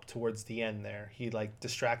help towards the end there. He like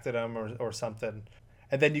distracted him or something.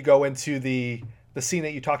 And then you go into the the scene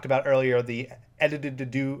that you talked about earlier, the edited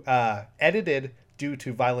due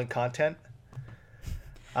to violent content,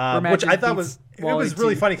 which I thought was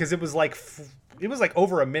really funny because it was like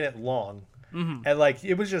over a minute long, and like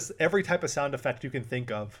it was just every type of sound effect you can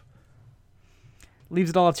think of. Leaves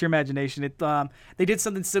it all up to your imagination. They did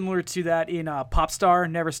something similar to that in Popstar,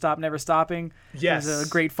 Never Stop, Never Stopping. Yes. There's a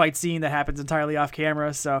great fight scene that happens entirely off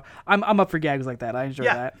camera, so I'm up for gags like that. I enjoy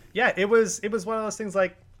that. Yeah, it was one of those things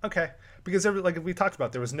like, okay, because like we talked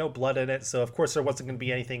about, there was no blood in it, so of course there wasn't going to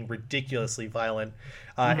be anything ridiculously violent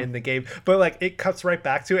in the game. But like it cuts right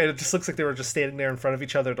back to it, and it just looks like they were just standing there in front of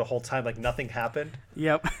each other the whole time, like nothing happened.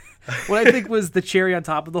 Yep. What I think was the cherry on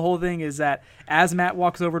top of the whole thing is that as Matt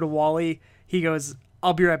walks over to Wally, he goes,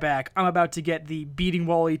 "I'll be right back. I'm about to get the beating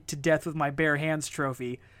Wally to death with my bare hands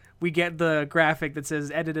trophy." We get the graphic that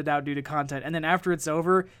says edited out due to content. And then after it's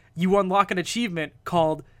over, you unlock an achievement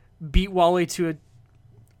called beat Wally to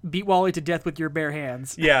death with your bare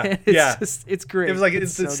hands. Yeah. It's great. It was like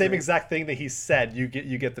it's the same exact thing that he said. You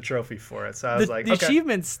get the trophy for it. So I was like, the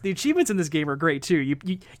achievements in this game are great too.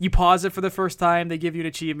 You pause it for the first time, they give you an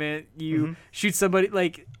achievement. You shoot somebody,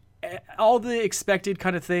 like all the expected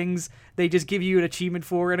kind of things they just give you an achievement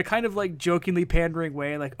for in a kind of like jokingly pandering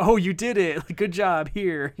way, like, oh, you did it, like, good job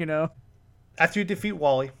here, you know. After you defeat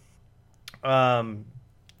Wally,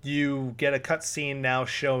 you get a cutscene now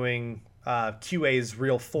showing QA's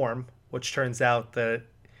real form, which turns out that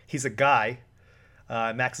he's a guy.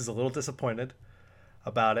 Max is a little disappointed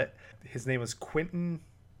about it. His name was Quentin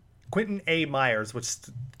A. Myers, which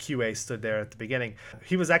QA stood there at the beginning.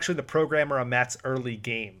 He was actually the programmer on Matt's early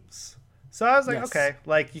games. So I was like, okay,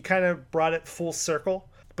 like you kind of brought it full circle.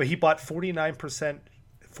 But he bought 49%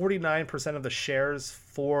 of the shares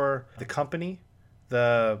for the company,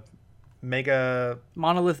 the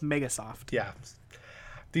Monolith Megasoft. Yeah.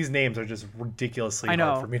 These names are just ridiculously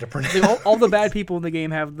hard for me to pronounce. All the bad people in the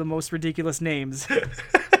game have the most ridiculous names.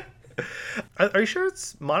 Are you sure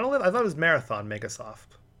it's Monolith? I thought it was Marathon Megasoft.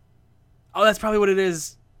 Oh, that's probably what it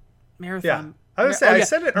is. Marathon. Yeah. I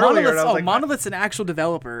said it earlier. And I was like, Monolith's an actual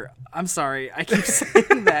developer. I'm sorry. I keep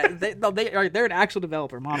saying that. They're an actual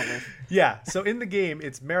developer, Monolith. Yeah. So in the game,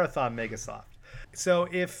 it's Marathon Megasoft. So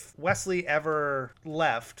if Wesley ever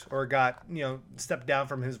left or got, stepped down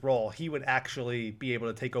from his role, he would actually be able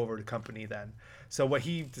to take over the company then. So what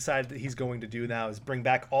he decided that he's going to do now is bring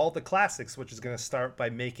back all the classics, which is going to start by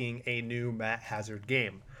making a new Matt Hazard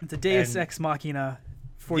game. It's a Deus Ex Machina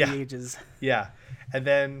for the ages. Yeah. And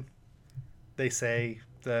then they say,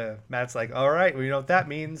 Matt's like, all right, well, you know what that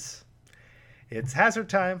means? It's Hazard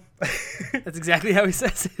time. That's exactly how he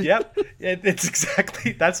says it. Yep.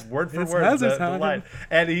 That's word for word the line.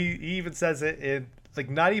 And he even says it in like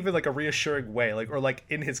not even like a reassuring way, like, or like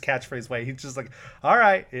in his catchphrase way. He's just like, all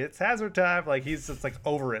right, it's Hazard time. Like he's just like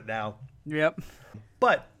over it now. Yep.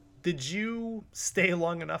 But did you stay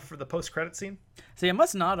long enough for the post-credit scene? See, I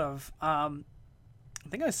must not have. I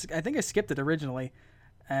think I skipped it originally,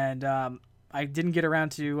 and I didn't get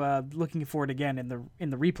around to looking for it again in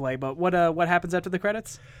the replay. But what happens after the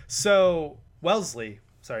credits? So Wellesley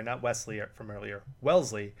from earlier.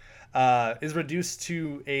 Wellesley is reduced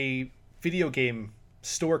to a video game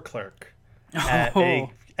store clerk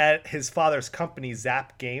at his father's company,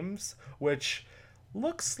 Zap Games, which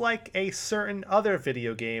looks like a certain other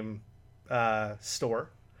video game store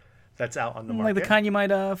that's out on the market. Like the kind you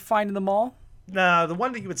might find in the mall? No, the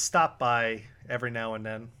one that you would stop by every now and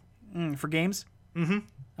then. For games? Mm-hmm.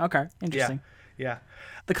 Okay, interesting. Yeah.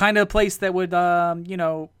 The kind of place that would,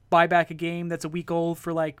 buy back a game that's a week old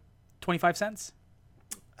for like 25 cents?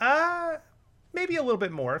 Maybe a little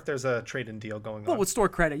bit more if there's a trade-in deal going on. Well, with store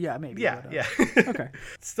credit, yeah, maybe. Yeah. Okay.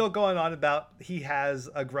 Still going on about he has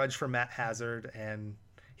a grudge for Matt Hazard and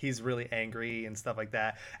he's really angry and stuff like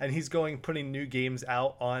that. And he's putting new games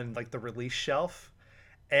out on like the release shelf.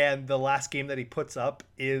 And the last game that he puts up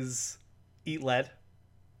is Eat Lead.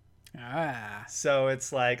 So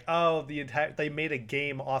it's like, oh, they made a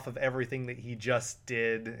game off of everything that he just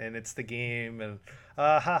did, and it's the game, and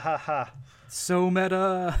ha. So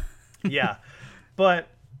meta. Yeah. But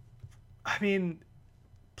I mean,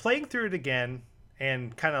 playing through it again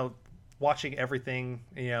and kind of watching everything,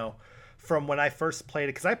 from when I first played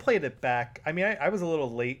it, because I played it back. I mean, I was a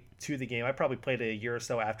little late to the game. I probably played it a year or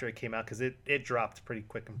so after it came out because it dropped pretty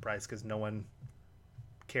quick in price because no one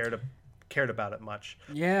cared about it much.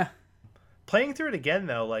 Yeah. Playing through it again,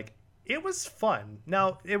 though, like, it was fun.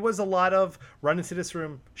 Now, it was a lot of run into this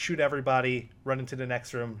room, shoot everybody, run into the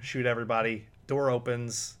next room, shoot everybody, door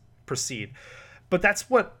opens, proceed. But that's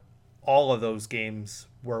what all of those games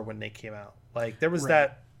were when they came out. Like, there was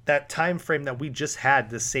that that time frame that we just had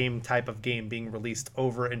the same type of game being released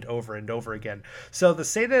over and over and over again. So to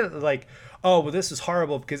say that like, oh, well, this is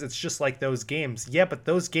horrible because it's just like those games. Yeah, but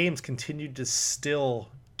those games continued to still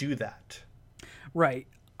do that. Right.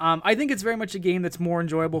 I think it's very much a game that's more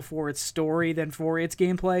enjoyable for its story than for its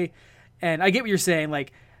gameplay. And I get what you're saying.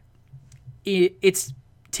 Like, it's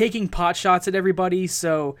taking pot shots at everybody,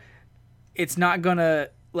 so it's not gonna,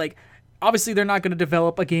 like, obviously they're not gonna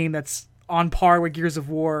develop a game that's on par with Gears of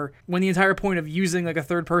War when the entire point of using like a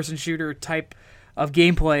third-person shooter type of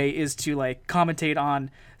gameplay is to like commentate on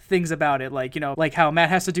things about it, like, you know, like how Matt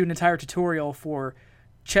has to do an entire tutorial for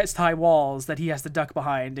chest-high walls that he has to duck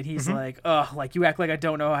behind, and he's like, ugh, like, you act like I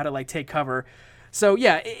don't know how to like take cover. So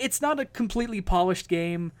yeah, it's not a completely polished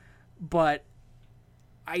game, but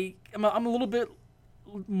I'm a little bit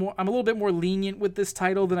more lenient with this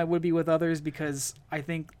title than I would be with others, because I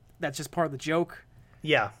think that's just part of the joke.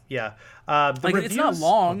 Yeah. Like, it's not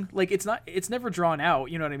long. Like, it's never drawn out.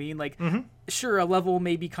 You know what I mean? Like, sure, a level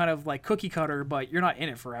may be kind of like cookie cutter, but you're not in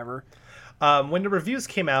it forever. When the reviews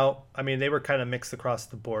came out, I mean, they were kind of mixed across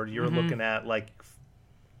the board. You were looking at like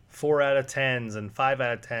 4 out of 10s and 5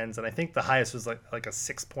 out of 10s, and I think the highest was like a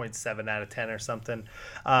 6.7 out of 10 or something.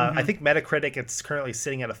 I think Metacritic, it's currently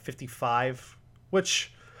sitting at a 55,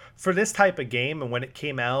 which for this type of game, and when it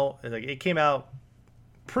came out, like, it came out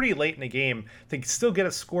pretty late in the game, to still get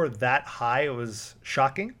a score that high, it was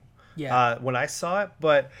shocking. When I saw it.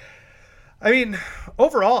 But I mean,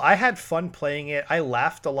 overall, I had fun playing it. I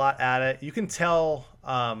laughed a lot at it. You can tell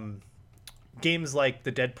games like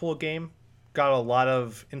the Deadpool game got a lot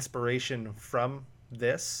of inspiration from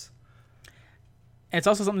this. And it's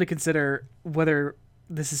also something to consider, whether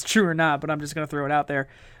this is true or not, but I'm just going to throw it out there.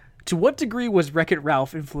 To what degree was Wreck-It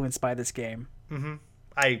Ralph influenced by this game?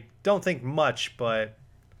 I don't think much, but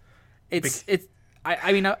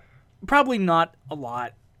I mean, probably not a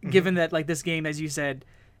lot, given that, like, this game, as you said,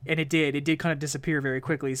 and it did kind of disappear very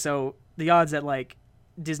quickly. So the odds that like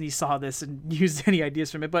Disney saw this and used any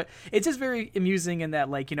ideas from it, but it's just very amusing in that,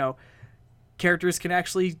 like, you know, characters can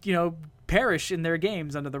actually, you know, perish in their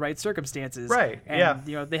games under the right circumstances. Right. And,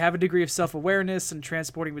 you know, they have a degree of self-awareness and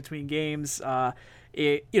transporting between games.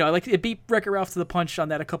 It beat Wreck-It Ralph to the punch on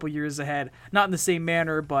that a couple years ahead. Not in the same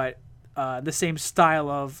manner, but the same style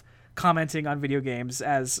of commenting on video games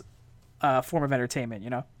as a form of entertainment, you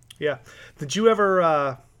know? Yeah. Did you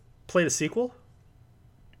ever play the sequel?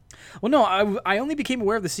 Well, no, I only became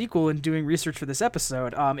aware of the sequel in doing research for this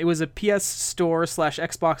episode. It was a PS Store /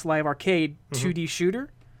 Xbox Live Arcade 2D shooter.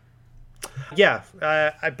 Yeah,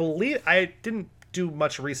 I believe I didn't do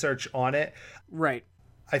much research on it. Right.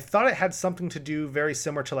 I thought it had something to do very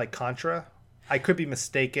similar to like Contra. I could be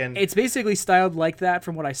mistaken. It's basically styled like that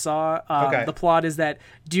from what I saw. Okay. The plot is that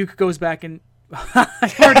Duke goes back and...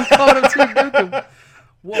 I already called him Duke.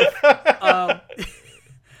 Woof.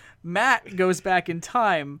 Matt goes back in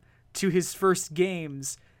time to his first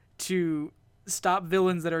games to stop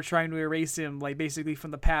villains that are trying to erase him, like, basically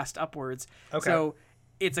from the past upwards. Okay. So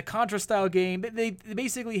it's a Contra-style game. They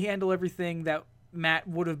basically handle everything that Matt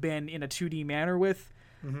would have been in a 2D manner with.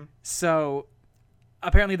 So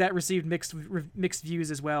apparently that received mixed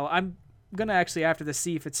views as well. I'm gonna actually, after this,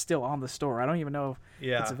 see if it's still on the store. I don't even know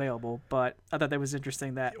if it's available, but I thought that was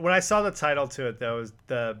interesting. That when I saw the title to it, though, was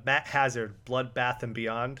the Matt Hazard Bloodbath and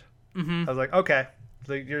Beyond. I was like, okay,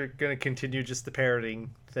 like, you're gonna continue just the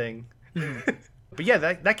parodying thing. But yeah,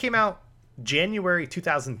 that came out January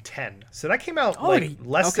 2010, so that came out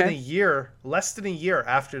less than a year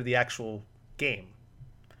after the actual game.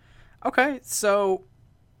 Okay, so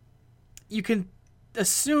you can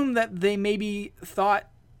assume that they maybe thought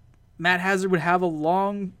Matt Hazard would have a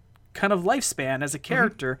long kind of lifespan as a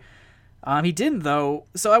character. He didn't, though.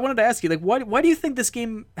 So I wanted to ask you, like, why do you think this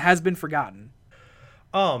game has been forgotten?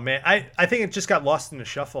 Oh, man, I think it just got lost in the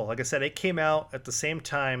shuffle. Like I said, it came out at the same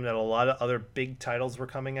time that a lot of other big titles were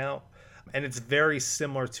coming out, and it's very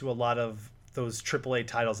similar to a lot of those AAA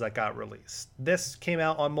titles that got released. This came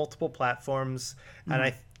out on multiple platforms,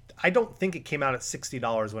 and I don't think it came out at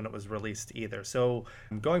 $60 when it was released either. So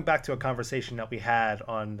going back to a conversation that we had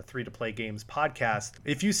on the 3-to-Play Games podcast,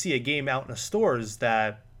 if you see a game out in the stores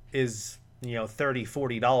that is, you know, $30,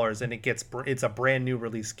 $40 and it's a brand new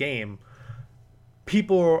release game,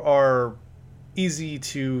 people are easy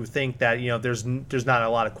to think that, you know, there's not a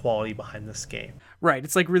lot of quality behind this game. Right.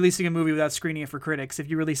 It's like releasing a movie without screening it for critics.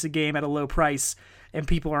 If you release a game at a low price and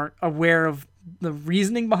people aren't aware of the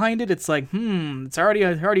reasoning behind it, it's like, it's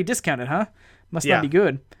already discounted, huh? Must not be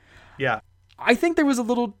good. Yeah. I think there was a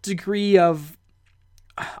little degree of,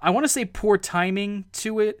 I want to say, poor timing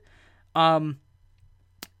to it.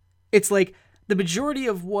 It's like the majority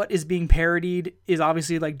of what is being parodied is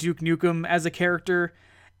obviously like Duke Nukem as a character,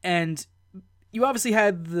 and you obviously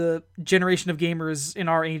had the generation of gamers in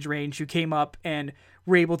our age range who came up and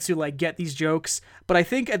were able to like get these jokes. But I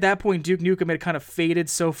think at that point, Duke Nukem had kind of faded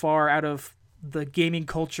so far out of the gaming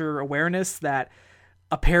culture awareness that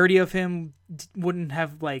a parody of him wouldn't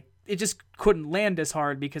have like, it just couldn't land as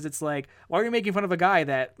hard, because it's like, why are you making fun of a guy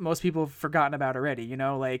that most people have forgotten about already? You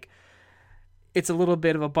know, like, it's a little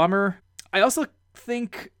bit of a bummer. I also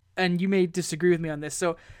think, and you may disagree with me on this,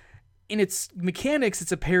 so in its mechanics,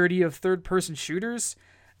 it's a parody of third-person shooters,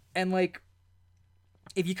 and like,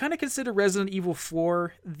 if you kind of consider Resident Evil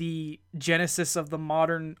 4 the genesis of the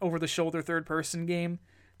modern over-the-shoulder third-person game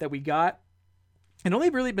that we got, it only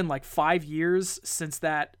really been like 5 years since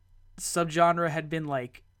that subgenre had been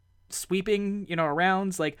like sweeping, you know,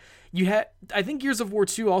 around. Like, you had, I think Gears of War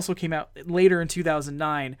 2 also came out later in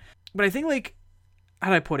 2009, but I think, like, how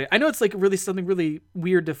do I put it? I know it's like really something really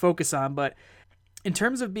weird to focus on, but in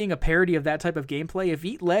terms of being a parody of that type of gameplay, if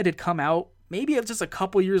Eat Lead had come out maybe just a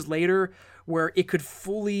couple years later, where it could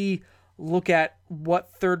fully look at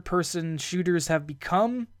what third-person shooters have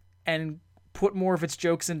become and put more of its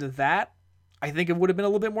jokes into that, I think it would have been a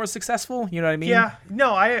little bit more successful. You know what I mean? Yeah,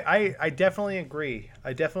 no, I definitely agree.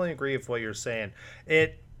 I definitely agree with what you're saying.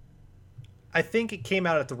 I think it came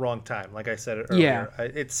out at the wrong time, like I said earlier. Yeah.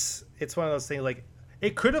 It's one of those things, like,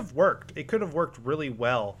 it could have worked. It could have worked really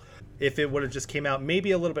well if it would have just came out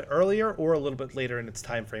maybe a little bit earlier or a little bit later in its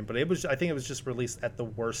time frame. But I think it was just released at the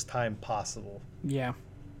worst time possible. Yeah.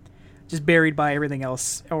 Just buried by everything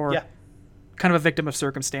else, or kind of a victim of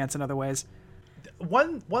circumstance in other ways.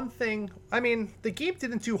 One thing, I mean, the game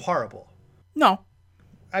didn't do horrible. No.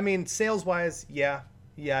 I mean, sales wise, yeah,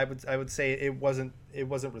 I would say it wasn't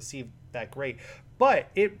received that great, but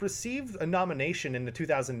it received a nomination in the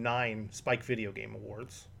 2009 Spike Video Game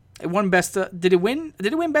Awards. It won best. Did it win?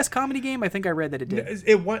 Did it win best comedy game? I think I read that it did.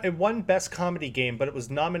 It won best comedy game, but it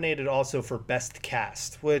was nominated also for best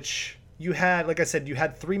cast, which you had, like I said, you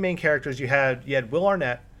had three main characters. You had Will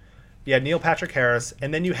Arnett, you had Neil Patrick Harris,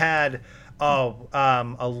 and then you had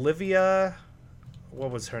Olivia,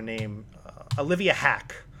 what was her name? Olivia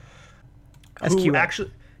Hack. As QA.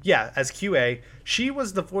 Actually, as QA. She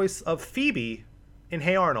was the voice of Phoebe in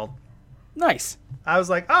Hey Arnold. Nice. I was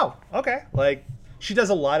like, oh, okay. Like, she does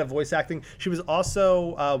a lot of voice acting. She was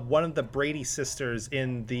also one of the Brady sisters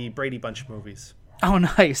in the Brady Bunch movies. Oh,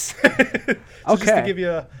 nice. Okay. Just to give you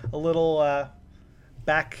a little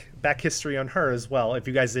back history on her as well, if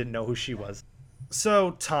you guys didn't know who she was.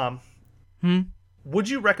 So, Tom, would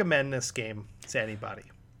you recommend this game to anybody?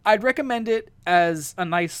 I'd recommend it as a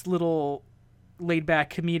nice little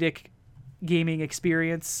laid-back comedic gaming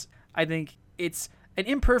experience. I think it's an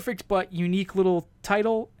imperfect but unique little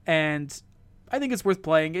title, and I think it's worth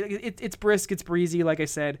playing. It's brisk, it's breezy, like I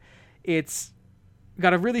said. It's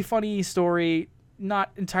got a really funny story, not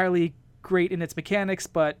entirely great in its mechanics,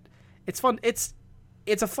 but it's fun. It's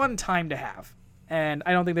a fun time to have, and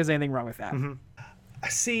I don't think there's anything wrong with that. Mm-hmm.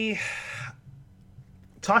 See,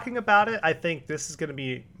 talking about it, I think this is going to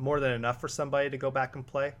be more than enough for somebody to go back and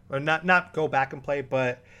play, or not go back and play,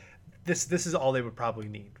 but this is all they would probably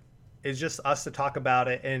need. It's just us to talk about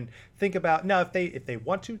it and think about. Now, if they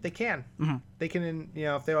want to, they can. Mm-hmm. They can,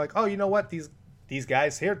 if they're like, oh, you know what, these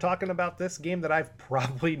guys here talking about this game that I've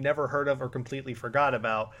probably never heard of or completely forgot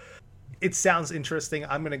about. It sounds interesting.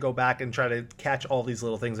 I'm going to go back and try to catch all these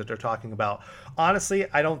little things that they're talking about. Honestly,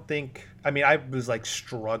 I was like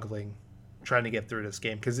struggling trying to get through this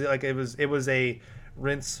game, because like it was a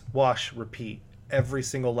rinse, wash, repeat. Every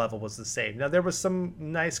single level was the same. Now, there was some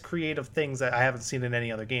nice creative things that I haven't seen in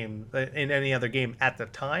any other game at the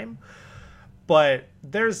time, but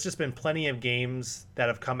there's just been plenty of games that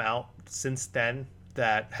have come out since then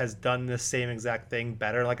that has done the same exact thing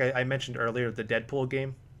better. Like I mentioned earlier, the Deadpool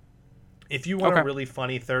game. If you want a really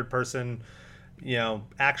funny third-person,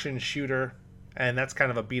 action shooter, and that's kind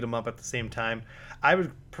of a beat 'em up at the same time, I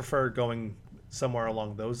would prefer going somewhere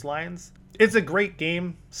along those lines. It's a great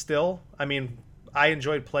game still. I mean, I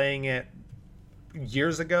enjoyed playing it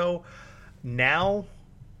years ago. Now,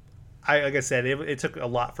 like I said, it took a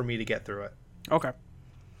lot for me to get through it. Okay.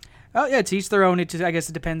 Oh yeah, to each their own. I guess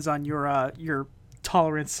it depends on your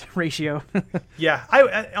tolerance ratio. Yeah,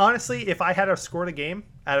 I honestly, if I had to score a game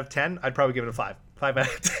out of 10, I'd probably give it a 5. 5 out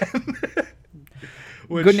of 10.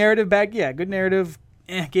 Good narrative good narrative,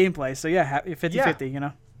 gameplay. So yeah,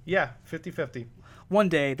 50-50, Yeah, 50-50. One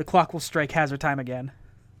day, the clock will strike hazard time again.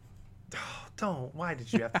 Oh, don't. Why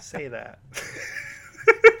did you have to say that?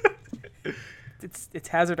 It's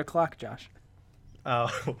hazard o'clock, Josh. Oh,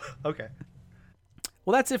 okay. Well,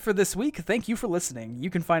 Well, that's it for this week. Thank you for listening. You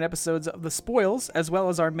can find episodes of The Spoils, as well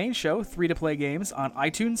as our main show, 3-to-Play Games, on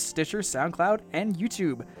iTunes, Stitcher, SoundCloud, and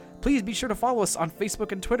YouTube. Please be sure to follow us on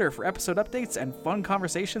Facebook and Twitter for episode updates and fun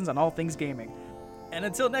conversations on all things gaming. And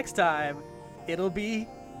until next time, it'll be...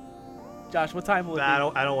 Josh, what time will it be? I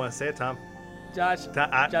don't want to say it, Tom. Josh, what time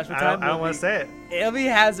will it be? I don't want to say it. It'll be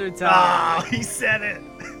hazard time. Oh, he said it.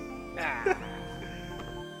 Ah.